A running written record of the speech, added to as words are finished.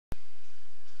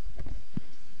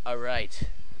Alright.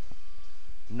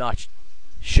 Not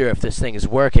sure if this thing is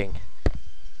working.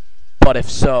 But if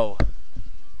so,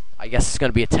 I guess it's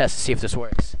gonna be a test to see if this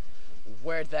works.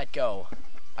 Where'd that go?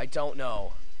 I don't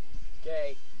know.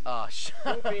 Okay. Oh,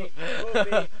 Movie.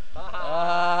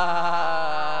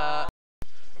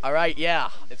 Alright,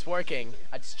 yeah, it's working.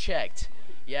 I just checked.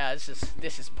 Yeah, this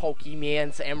is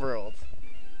Pokemon's Emerald.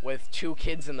 With 2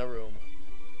 kids in the room.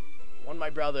 One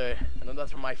my brother, and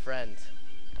another my friend.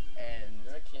 And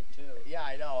You're a kid too. yeah,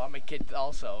 I know, I'm a kid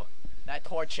also. That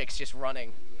poor chick's just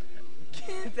running.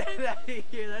 Get that out of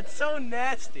here, that's so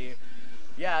nasty.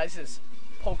 Yeah, this is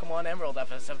Pokemon Emerald,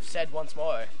 as I've said once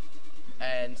more.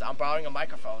 And I'm borrowing a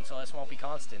microphone, so this won't be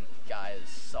constant, guys.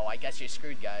 So I guess you're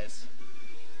screwed, guys.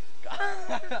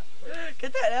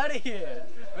 Get that out of here,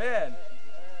 man.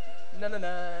 No.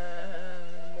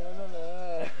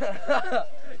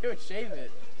 You would shave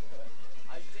it.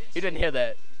 You didn't hear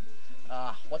that.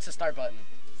 What's the start button?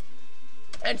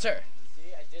 Enter.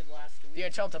 See, I did last week. The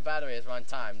Uncharted battery is run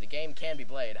time. The game can be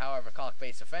played. However,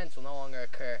 clock-based offense will no longer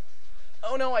occur.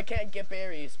 Oh no, I can't get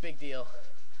berries. Big deal.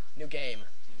 New game.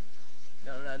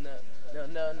 No.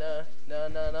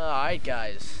 Alright,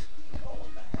 guys.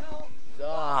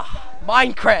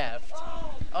 Minecraft.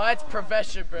 Oh, that's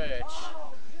Professor Birch.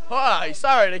 Hi,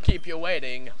 sorry to keep you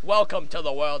waiting. Welcome to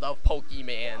the world of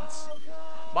Pokemans.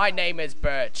 My name is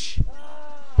Birch,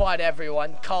 but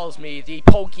everyone calls me the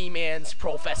Pokemans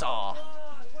Professor.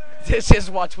 This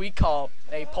is what we call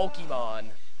a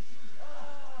Pokemon.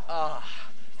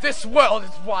 This world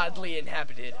is widely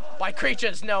inhabited by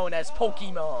creatures known as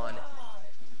Pokemon.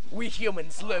 We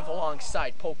humans live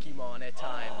alongside Pokemon at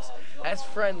times as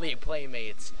friendly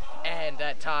playmates, and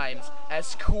at times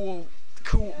as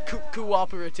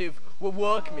cooperative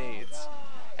workmates.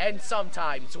 And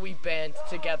sometimes we band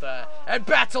together and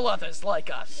battle others like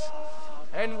us.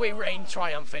 And we reign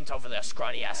triumphant over their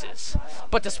scrawny asses.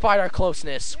 But despite our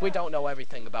closeness, we don't know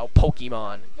everything about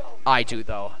Pokemon. I do,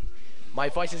 though. My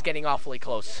voice is getting awfully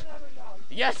close.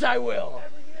 Yes, I will.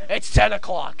 It's 10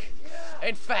 o'clock.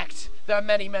 In fact, there are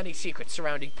many secrets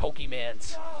surrounding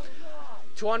Pokemans.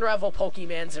 To unravel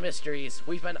Pokemon's mysteries,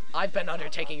 I've been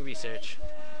undertaking research.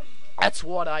 That's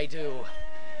what I do.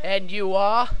 And you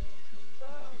are?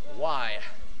 Why?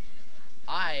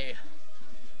 I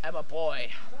am a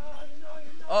boy.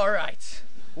 Alright.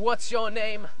 What's your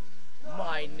name?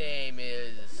 My name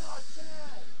is...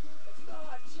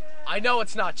 I know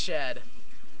it's not Chad,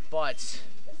 but...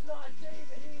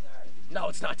 No,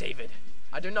 it's not David.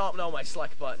 I do not know my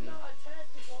select button.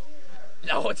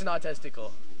 No, it's not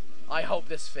Testicle. I hope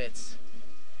this fits.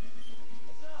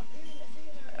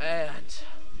 And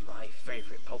my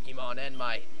favorite Pokemon and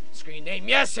my screen name.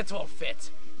 Yes, it will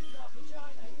fit.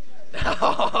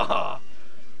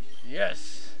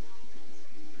 Yes.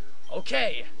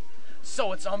 Okay.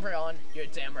 So it's Umbreon. You're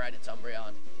damn right it's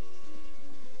Umbreon.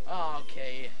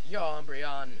 Okay, you're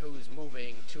Umbreon who's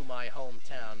moving to my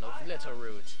hometown of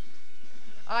Littleroot.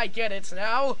 I get it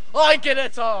now. I get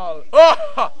it all.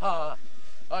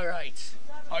 Alright.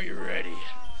 Are you ready?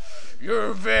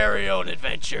 Your very own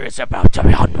adventure is about to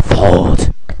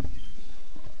unfold.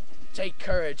 Take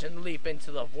courage and leap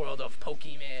into the world of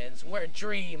Pokemans, where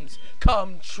dreams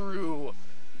come true.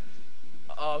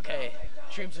 Okay,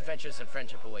 dreams, adventures, and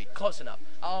friendship await. Close enough.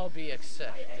 I'll be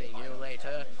accepting you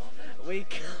later.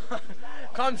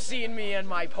 Come see me in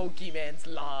my Pokemon's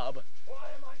lab.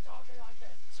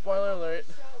 Spoiler alert.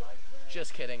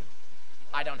 Just kidding.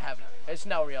 There's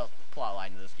no real plot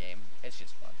line to this game. It's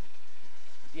just fun.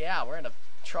 Yeah, we're in a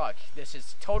truck. This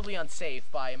is totally unsafe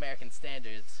by American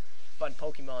standards. But in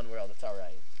Pokemon world, it's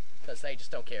alright. Because they just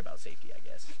don't care about safety, I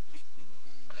guess.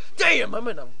 Damn, I'm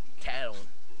in a town.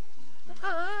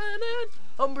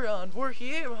 Umbreon, we're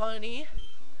here, honey.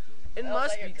 It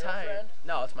must be tired.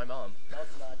 No, it's my mom. No,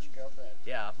 it's not your girlfriend.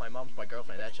 Yeah, my mom's my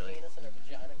girlfriend, actually. Penis in her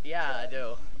vagina. Yeah, I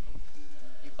do.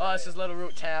 Oh, this is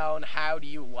Littleroot Town. How do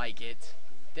you like it?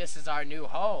 This is our new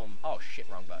home. Oh, shit,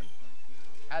 wrong button.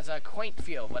 Has a quaint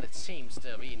feel, but it seems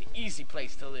to be an easy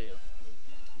place to live.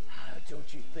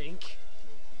 Don't you think?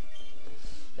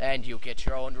 And you get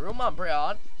your own room,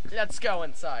 Umbreon. Let's go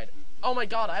inside. Oh my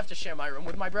god, I have to share my room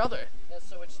with my brother. Yeah,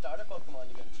 so which starter Pokemon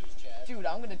you gonna choose, Chad? Dude,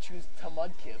 I'm gonna choose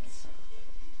Mudkips.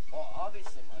 Well,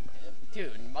 obviously Mudkip.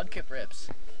 Dude, Mudkip rips.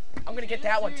 I'm gonna get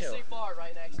that one too. Seriously far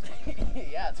right next to you.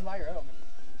 Yeah, it's my room.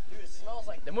 Dude, it smells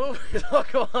like... The movers will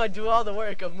go on, do all the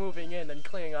work of moving in and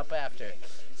cleaning up after.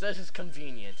 So this is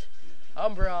convenient.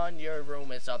 Umbreon, your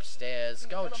room is upstairs.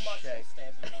 Go check.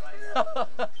 Right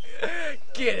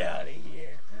Get out of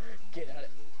here. Get out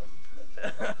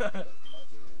of...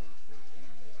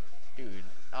 Dude,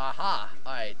 Aha.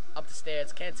 Alright, up the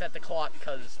stairs. Can't set the clock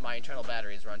because my internal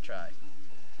batteries run dry.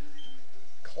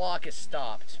 Clock is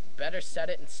stopped. Better set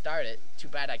it and start it. Too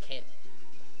bad I can't.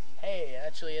 Hey, it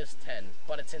actually is 10,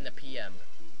 but it's in the PM.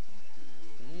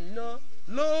 No,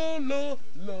 la la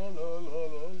la la la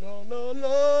la la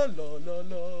la la la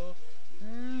la.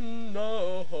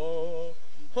 No ho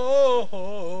ho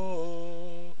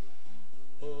ho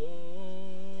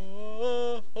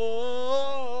ho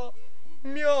ho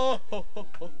meow.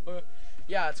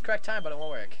 Yeah, it's correct time, but it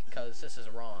won't work because this is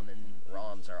ROM and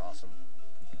ROMs are awesome.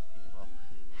 Well,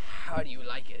 how do you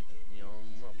like it? You know,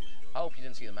 I hope you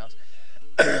didn't see the mouse.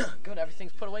 Good,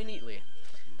 everything's put away neatly.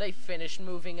 They finished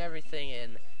moving everything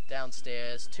in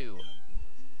downstairs too.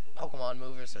 Pokemon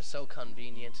movers are so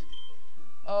convenient.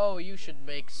 Oh, you should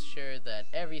make sure that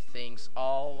everything's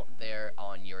all there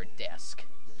on your desk.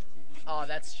 Oh,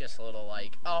 that's just a little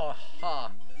like, oh,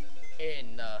 ha,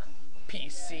 in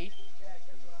PC.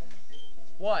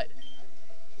 What?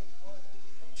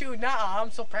 Dude, nah,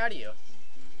 I'm so proud of you.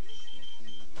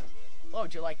 What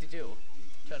would you like to do?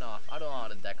 Turn off. I don't know how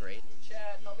to decorate.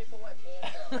 Chad, help me pull my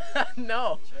pants out.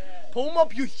 No. Chad, Pull them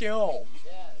up yourself.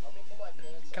 Chad, help me pull my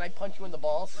pants out. Can I punch you in the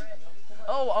balls? Brett, help me pull my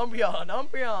Oh,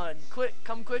 Umbreon,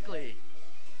 come quickly.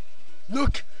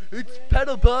 Look, it's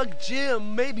Petalbug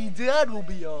Jim. Maybe Dad will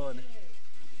be on.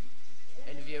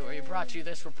 Interview, we brought you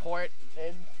this report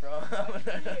in from...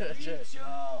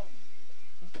 Jump.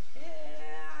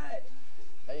 Yeah.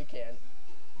 Oh, you can.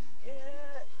 Yeah.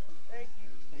 Thank you.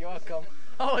 You're welcome.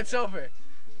 Oh, it's over.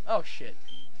 Oh, shit.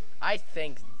 I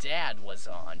think Dad was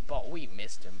on, but we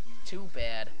missed him. Too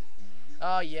bad.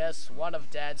 Oh, yes, one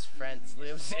of Dad's friends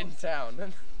lives in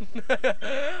town.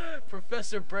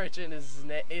 Professor Burton is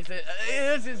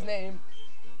his name.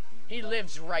 He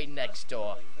lives right next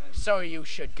door. So you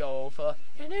should go over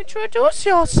and introduce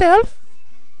yourself.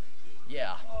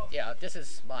 Yeah, this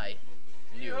is my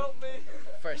new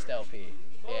first LP.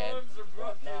 And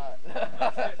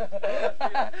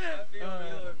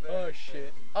oh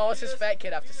shit. Oh, what's this fat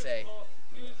kid have to say?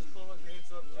 Can you just pull my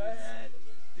pants up, please?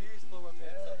 Please pull my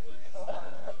pants up, please.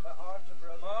 My arms are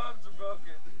broken. My arms are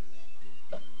broken.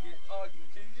 Can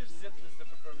you just zip the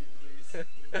zipper for me, please?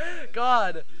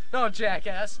 God, no,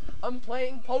 jackass. I'm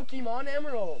playing Pokemon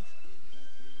Emerald.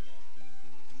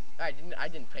 I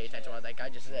didn't pay attention to what that guy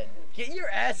just said. Get your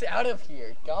ass out of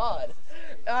here, God.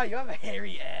 Ah, you have a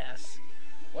hairy ass.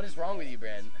 What is wrong with you,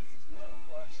 Brand?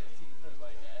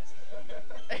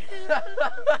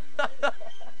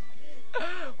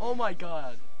 Oh my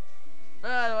God.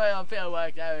 I feel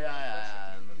like that's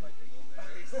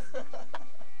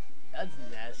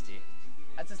nasty.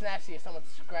 That's as nasty as someone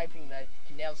scraping the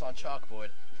nails on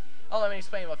chalkboard. Oh, let me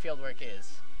explain what fieldwork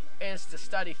is. It's to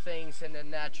study things in a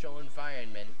natural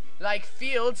environment, like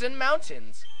fields and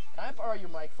mountains. Can I borrow your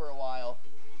mic for a while?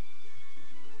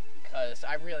 Cause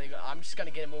I'm just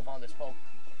gonna get a move on this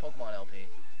Pokemon LP.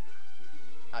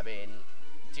 I mean,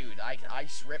 dude, I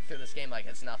just rip through this game like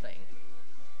it's nothing.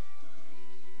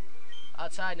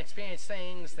 Outside and experience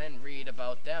things, then read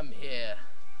about them here.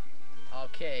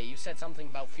 Okay, you said something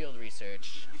about field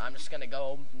research. I'm just gonna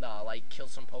go, like, kill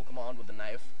some Pokemon with a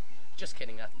knife. Just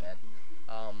kidding, that's bad.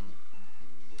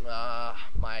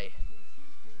 My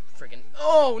friggin'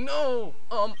 oh no!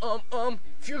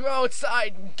 If you go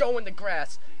outside and go in the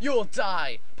grass, you'll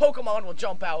die. Pokemon will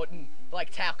jump out and,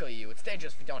 like, tackle you. It's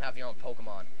dangerous if you don't have your own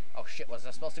Pokemon. Oh shit, was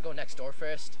I supposed to go next door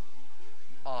first?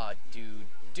 Aw, dude.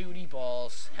 Duty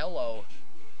balls. Hello.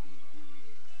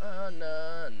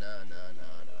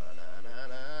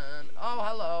 Oh,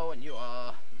 hello, and you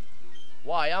are...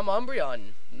 Why, I'm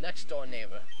Umbreon, next door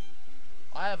neighbor.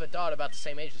 I have a daughter about the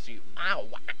same age as you. Ow,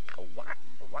 wow, wow,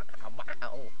 wow,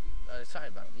 wow. Sorry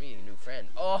about meeting a new friend.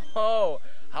 Oh,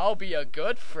 I'll be a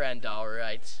good friend,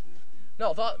 alright.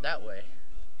 No, that way.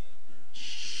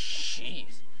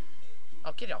 Jeez.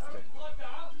 Oh, get off here.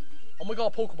 Oh my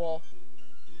God, Pokeball.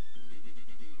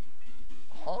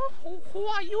 Huh? Who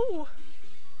are you?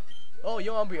 Oh,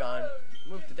 you're Umbreon.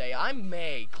 Move today. I'm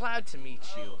May. Glad to meet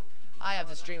you. I have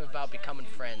this dream about becoming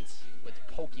friends with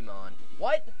Pokemon.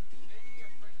 What?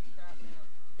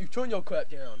 You turn your crap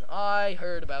down. I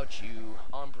heard about you,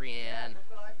 Umbreon.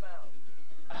 Look what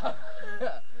I found.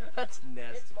 That's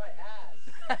nasty. It's my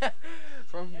ass.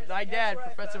 From my dad,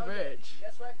 Professor Birch.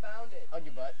 Guess where I found it? On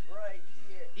your butt. Right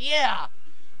here. Yeah!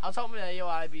 I was hoping that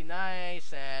I'd be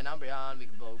nice and Umbreon, we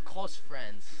could be close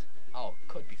friends. Oh,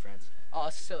 could be friends. Oh,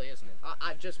 that's silly, isn't it?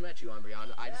 I've just met you,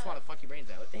 Umbreon. I just want to fuck your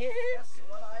brains out. Guess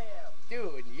what I am?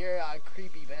 Dude, you're a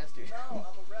creepy bastard. No, I'm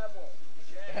a rebel.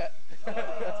 Chad.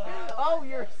 Oh,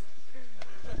 you're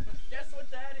Guess what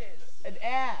that is? an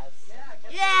ass. Yeah.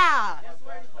 Yeah! Guess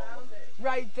where I found it?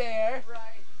 Right there.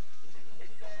 Right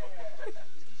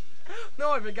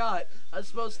No, I forgot. I was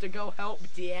supposed to go help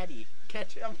Daddy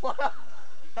catch him.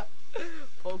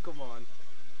 Pokemon.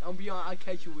 I'll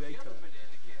catch you You later. have a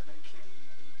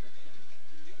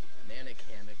banana Banana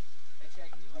Kamek. Hey, Chad,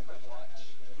 can you read my watch?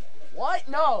 What?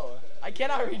 No! I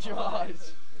cannot read your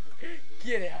watch.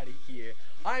 Get out of here.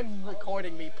 I'm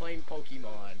recording me playing Pokemon.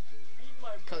 Read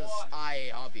my Because watch. I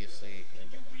obviously.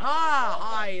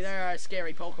 Hi! There are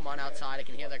scary Pokemon outside. I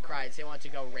can hear their cries. They want to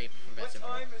go rape What Professor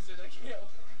Oak. time is it? I can't.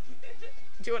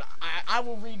 Dude, I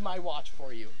will read my watch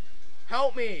for you.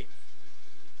 Help me!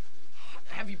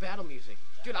 Heavy battle music.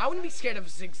 Dude, I wouldn't be scared of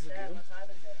Zigzagoon. time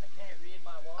is it? I can't read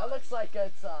my watch. That looks like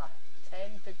it's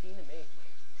 10:15 to me.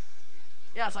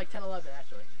 Yeah, it's like 10:11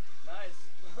 actually.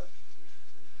 Nice.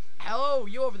 Hello,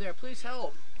 you over there, please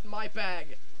help. My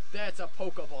bag. That's a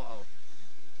Pokeball.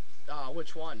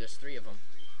 Which one? There's 3 of them.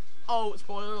 Oh,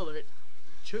 spoiler alert.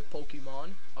 Chick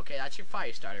Pokemon. Okay, that's your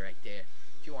fire starter right there.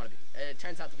 If you want to be. It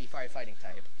turns out to be firefighting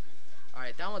type.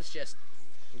 Alright, that one's just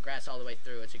grass all the way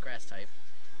through. It's a grass type.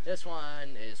 This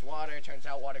one is water. Turns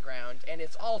out water ground. And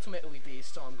it's ultimately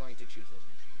beast, so I'm going to choose it.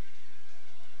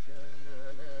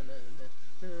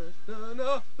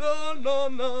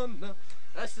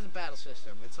 This is a battle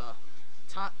system. It's a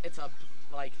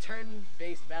like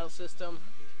turn-based battle system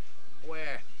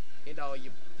where you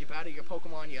battle your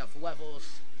Pokemon. You have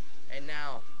levels, and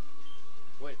now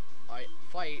with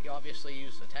fight, you obviously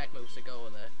use attack moves to go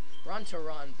with it. Run to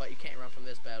run, but you can't run from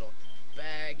this battle.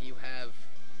 Bag, you have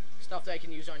stuff that you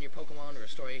can use on your Pokemon to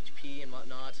restore HP and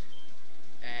whatnot,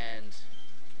 and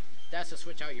that's to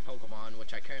switch out your Pokemon,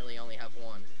 which I currently only have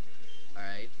 1.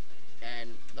 Alright,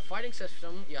 and the fighting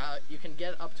system, you can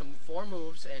get up to 4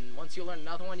 moves, and once you learn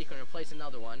another one, you can replace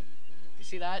another one. You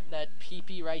see that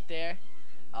PP right there?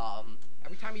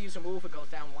 Every time you use a move, it goes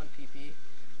down 1 PP,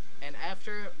 and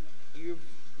after you've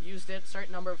used it a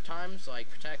certain number of times, like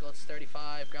Protect, it's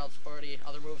 35, Growl's 40,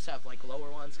 other moves have like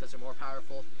lower ones because they're more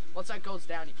powerful. Once that goes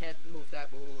down, you can't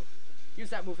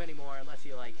use that move anymore unless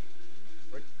you like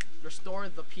restore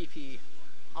the PP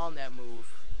on that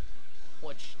move,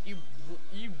 which you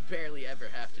barely ever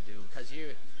have to do because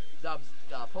the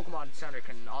Pokemon Center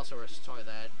can also restore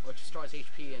that, which restores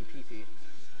HP and PP,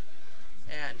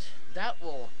 and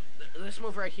this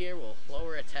move right here will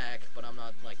lower attack, but I'm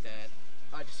not like that.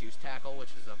 I just use Tackle,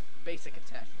 which is a basic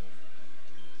attack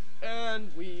move.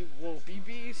 And we will be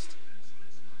Beast.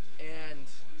 And,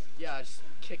 yeah, just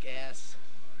kick ass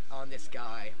on this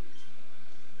guy.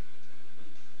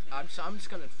 I'm just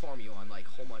going to inform you on, like,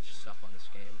 whole bunch of stuff on this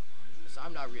game. Because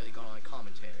I'm not really going on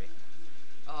commentary.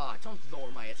 Don't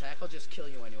lower my attack. I'll just kill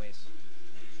you anyways.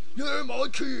 Yeah, my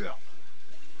kill!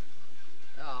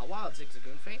 Wild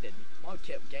Zigzagoon fainted. My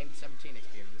Kip gained 17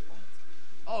 experience points.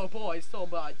 Oh boy, so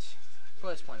much.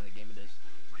 First point of the game it is.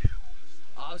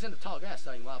 I was in the tall grass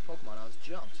studying wild Pokemon. I was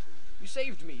jumped. You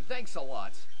saved me. Thanks a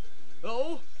lot.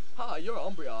 Oh, hi, you're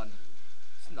Umbreon.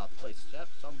 It's not the place to chat.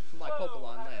 Some for my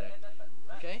Pokemon later.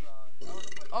 Okay.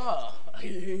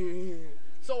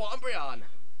 So Umbreon,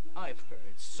 I've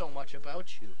heard so much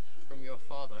about you from your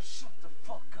father. Shut the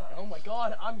fuck up. Oh my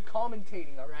God, I'm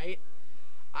commentating. All right.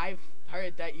 I've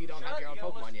heard that you don't have your own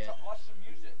Pokemon yet. Watch the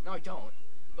music. No, I don't.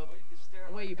 But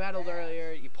the way you battled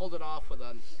earlier, you pulled it off with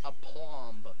a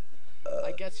plomb.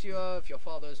 I guess you have your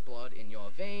father's blood in your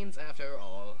veins after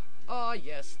all. Ah,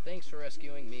 yes, thanks for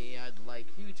rescuing me. I'd like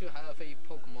you to have a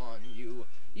Pokemon you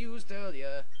used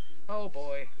earlier. Oh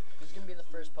boy. Who's gonna be the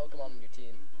first Pokemon on your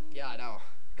team? Yeah, I know.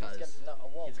 Cause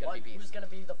He's gonna be Beast. Who's gonna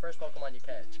be the first Pokemon you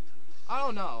catch? I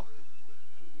don't know.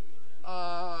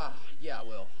 Yeah, I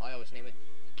will. I always name it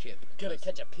Kip. Gonna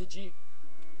catch a Pidgey?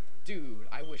 Dude,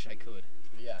 I wish I could.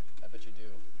 Yeah, I bet you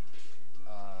do.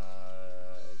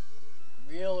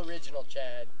 Real original,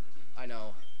 Chad. I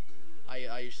know.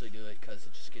 I usually do it because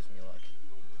it just gives me luck.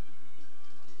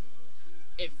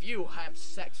 If you have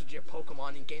sex with your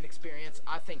Pokemon and gain experience,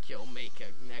 I think you'll make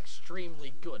an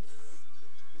extremely good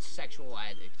sexual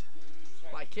addict.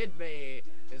 My kid May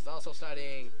is also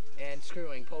studying and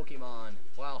screwing Pokemon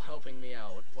while helping me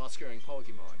out while screwing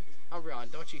Pokemon.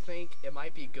 Umbreon, don't you think it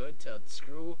might be good to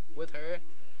screw with her?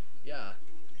 Yeah.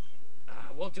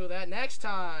 We'll do that next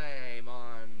time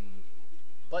on...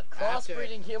 But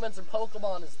crossbreeding humans and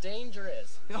Pokemon is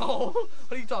dangerous. No,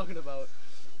 what are you talking about?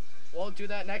 We'll do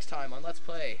that next time on Let's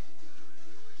Play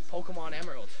Pokemon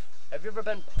Emerald. Have you ever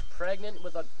been pregnant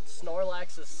with a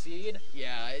Snorlax's seed?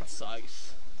 Yeah, it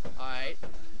sucks. Alright.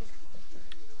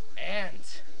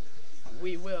 And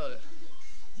we will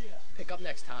pick up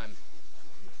next time.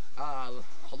 I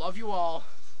love you all.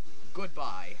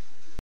 Goodbye.